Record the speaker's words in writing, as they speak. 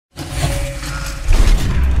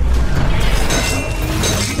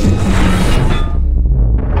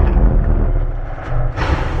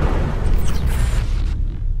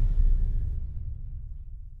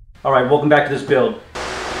All right, welcome back to this build. All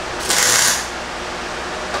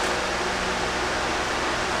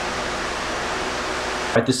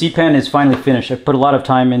right, the seat pan is finally finished. I've put a lot of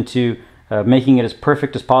time into making it as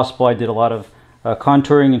perfect as possible. I did a lot of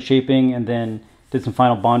contouring and shaping, and then did some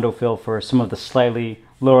final Bondo fill for some of the slightly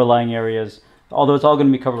lower lying areas. Although it's all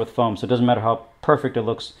going to be covered with foam, so it doesn't matter how perfect it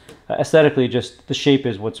looks. Aesthetically, just the shape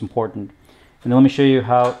is what's important. And then let me show you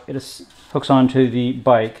how it hooks onto the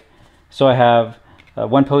bike. So I have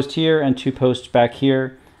one post here and two posts back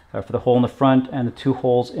here for the hole in the front and the two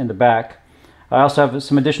holes in the back. I also have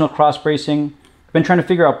some additional cross bracing. I've been trying to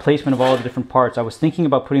figure out placement of all the different parts. I was thinking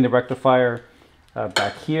about putting the rectifier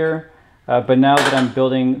back here, but now that I'm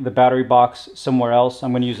building the battery box somewhere else,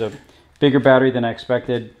 I'm going to use a bigger battery than I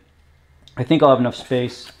expected. I think I'll have enough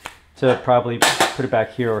space to probably put it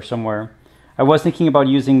back here or somewhere. I was thinking about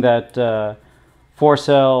using that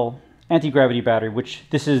 4-cell anti-gravity battery, which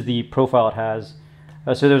this is the profile it has.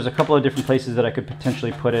 So there's a couple of different places that I could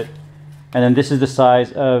potentially put it. And then this is the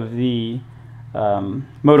size of the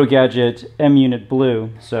Moto Gadget M Unit Blue.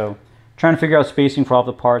 So trying to figure out spacing for all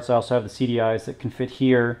the parts. I also have the CDIs that can fit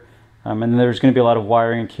here. And then there's going to be a lot of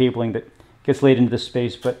wiring and cabling that gets laid into this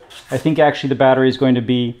space. But I think actually the battery is going to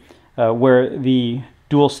be where the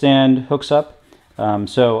dual stand hooks up.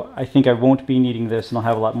 So I think I won't be needing this, and I'll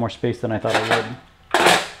have a lot more space than I thought I would.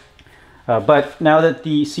 But now that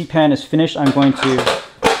the seat pan is finished, I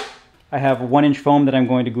have 1-inch foam that I'm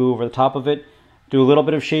going to glue over the top of it, do a little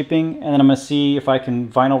bit of shaping, and then I'm going to see if I can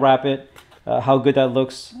vinyl wrap it, how good that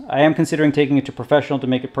looks. I am considering taking it to professional to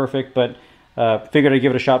make it perfect, but figured I'd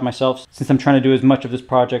give it a shot myself since I'm trying to do as much of this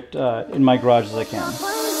project in my garage as I can.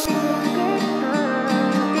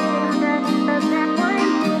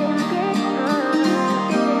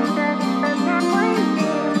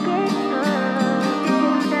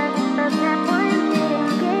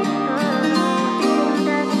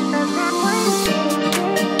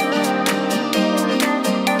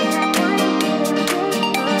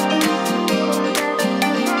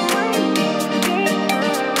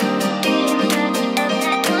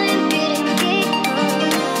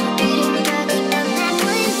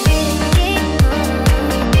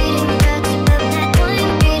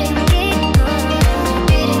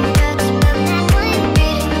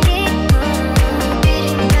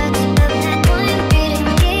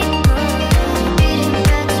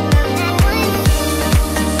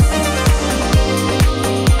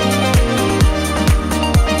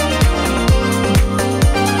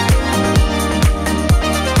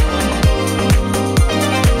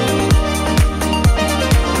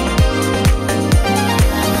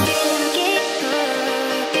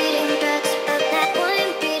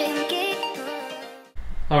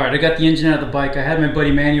 Alright, I got the engine out of the bike. I had my buddy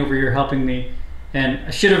Manny over here helping me, and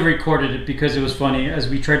I should have recorded it because it was funny as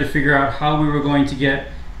we tried to figure out how we were going to get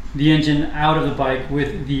the engine out of the bike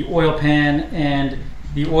with the oil pan and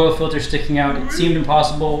the oil filter sticking out. It seemed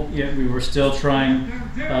impossible, yet we were still trying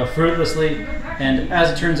fruitlessly. And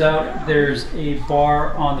as it turns out, there's a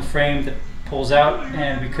bar on the frame that pulls out,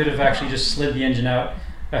 and we could have actually just slid the engine out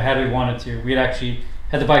had we wanted to. We had actually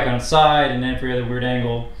had the bike on its side and every other weird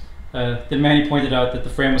angle. Then Manny pointed out that the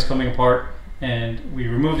frame was coming apart, and we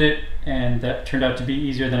removed it, and that turned out to be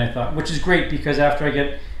easier than I thought, which is great because after I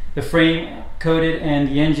get the frame coated and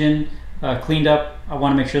the engine cleaned up, I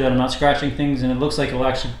want to make sure that I'm not scratching things, and it looks like it'll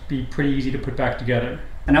actually be pretty easy to put back together.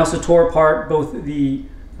 And I also tore apart both the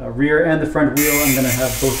rear and the front wheel. I'm going to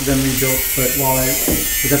have both of them rebuilt, but while I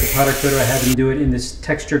was at the powder coater, I had them do it in this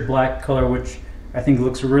textured black color, which I think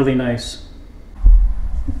looks really nice.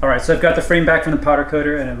 Alright, so I've got the frame back from the powder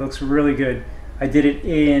coater and it looks really good. I did it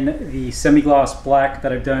in the semi-gloss black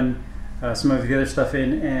that I've done some of the other stuff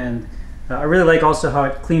in, and I really like also how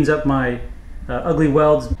it cleans up my ugly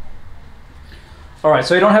welds. Alright,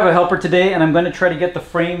 so I don't have a helper today, and I'm going to try to get the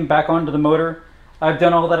frame back onto the motor. I've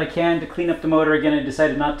done all that I can to clean up the motor. Again, I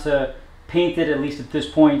decided not to paint it, at least at this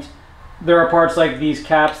point. There are parts like these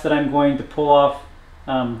caps that I'm going to pull off.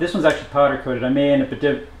 This one's actually powder coated. I may end up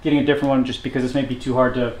getting a different one just because this may be too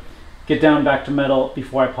hard to get down back to metal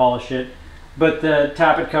before I polish it. But the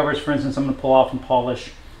tappet covers, for instance, I'm going to pull off and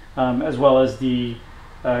polish, as well as the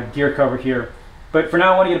gear cover here. But for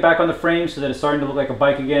now, I want to get it back on the frame so that it's starting to look like a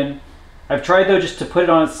bike again. I've tried though just to put it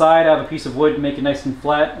on its side. I have a piece of wood to make it nice and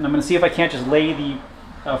flat, and I'm going to see if I can't just lay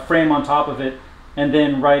the frame on top of it and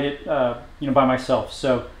then write it by myself.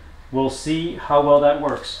 So we'll see how well that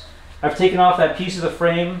works. I've taken off that piece of the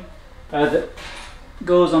frame that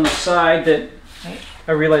goes on the side that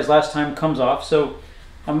I realized last time comes off, so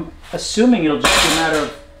I'm assuming it'll just be a matter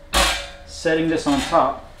of setting this on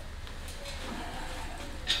top.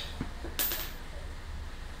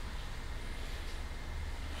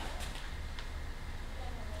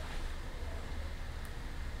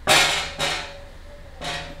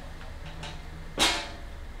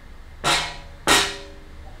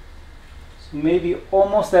 So maybe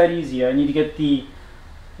almost that easy. I need to get the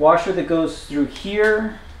washer that goes through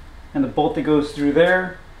here and the bolt that goes through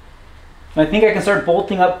there. And I think I can start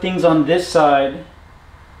bolting up things on this side,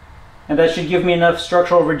 and that should give me enough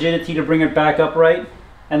structural rigidity to bring it back upright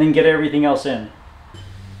and then get everything else in.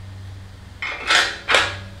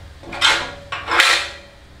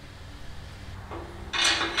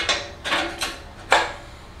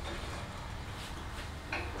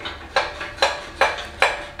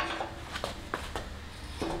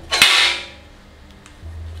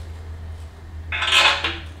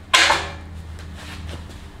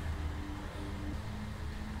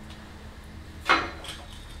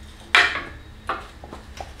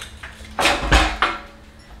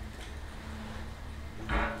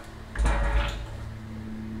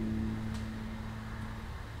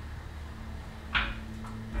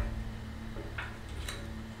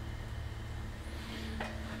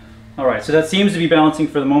 Alright, so that seems to be balancing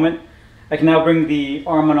for the moment. I can now bring the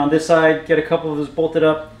arm on this side, get a couple of those bolted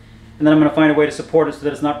up, and then I'm going to find a way to support it so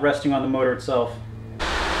that it's not resting on the motor itself.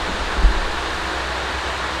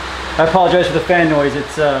 I apologize for the fan noise.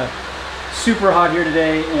 It's super hot here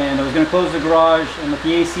today, and I was going to close the garage and let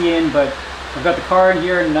the AC in, but I've got the car in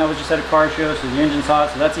here, and that was just at a car show, so the engine's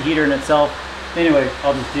hot, so that's a heater in itself. Anyway,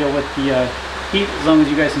 I'll just deal with the heat as long as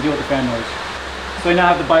you guys can deal with the fan noise. So I now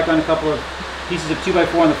have the bike on a couple of pieces of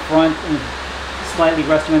 2x4 on the front and slightly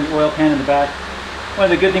resting on the oil pan in the back. One of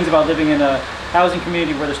the good things about living in a housing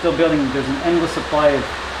community where they're still building, there's an endless supply of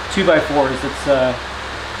 2x4s. It's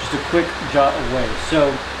just a quick jot away. So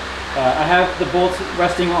I have the bolts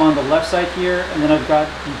resting on the left side here, and then I've got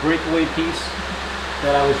the breakaway piece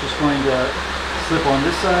that I was just going to slip on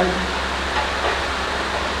this side.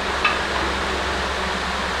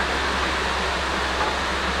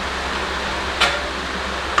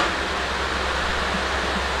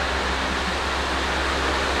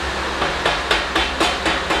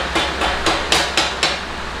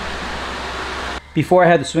 Before I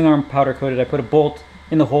had the swing arm powder coated, I put a bolt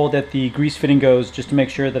in the hole that the grease fitting goes, just to make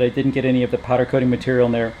sure that I didn't get any of the powder coating material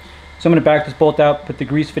in there. So I'm going to back this bolt out, put the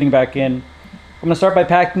grease fitting back in. I'm going to start by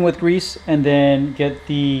packing with grease and then get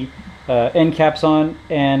the end caps on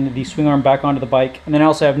and the swing arm back onto the bike. And then I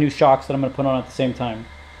also have new shocks that I'm going to put on at the same time.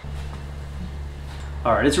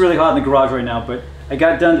 Alright, it's really hot in the garage right now, but I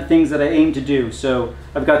got done the things that I aimed to do. So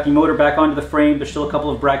I've got the motor back onto the frame. There's still a couple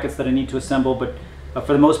of brackets that I need to assemble, but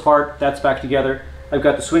for the most part, that's back together. I've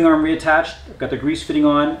got the swing arm reattached, I've got the grease fitting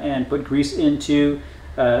on, and put grease into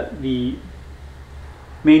the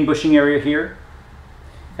main bushing area here.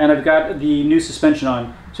 And I've got the new suspension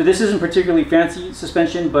on. So this isn't particularly fancy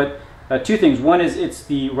suspension, but two things. One is it's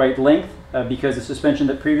the right length, because the suspension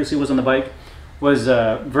that previously was on the bike was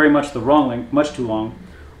very much the wrong length, much too long.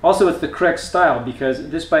 Also, it's the correct style, because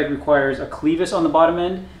this bike requires a clevis on the bottom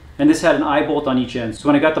end, and this had an eye bolt on each end. So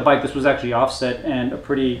when I got the bike, this was actually offset and a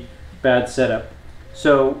pretty bad setup.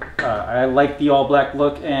 So I like the all black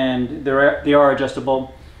look, and they are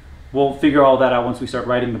adjustable. We'll figure all that out once we start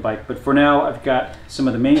riding the bike. But for now, I've got some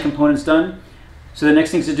of the main components done. So the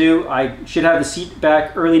next things to do, I should have the seat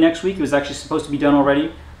back early next week. It was actually supposed to be done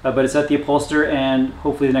already, but it's at the upholster, and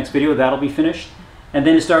hopefully the next video that'll be finished. And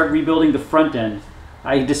then to start rebuilding the front end.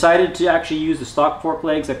 I decided to actually use the stock fork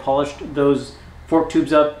legs. I polished those fork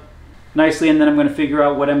tubes up nicely, and then I'm going to figure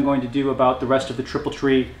out what I'm going to do about the rest of the triple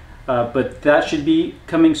tree. But that should be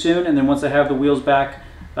coming soon, and then once I have the wheels back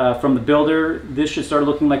from the builder, this should start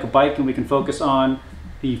looking like a bike, and we can focus on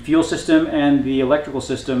the fuel system and the electrical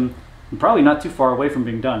system, and probably not too far away from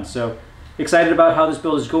being done. So excited about how this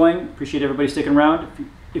build is going. Appreciate everybody sticking around.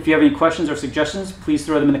 If you have any questions or suggestions, please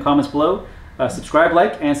throw them in the comments below. Subscribe,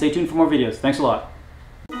 like, and stay tuned for more videos. Thanks a lot.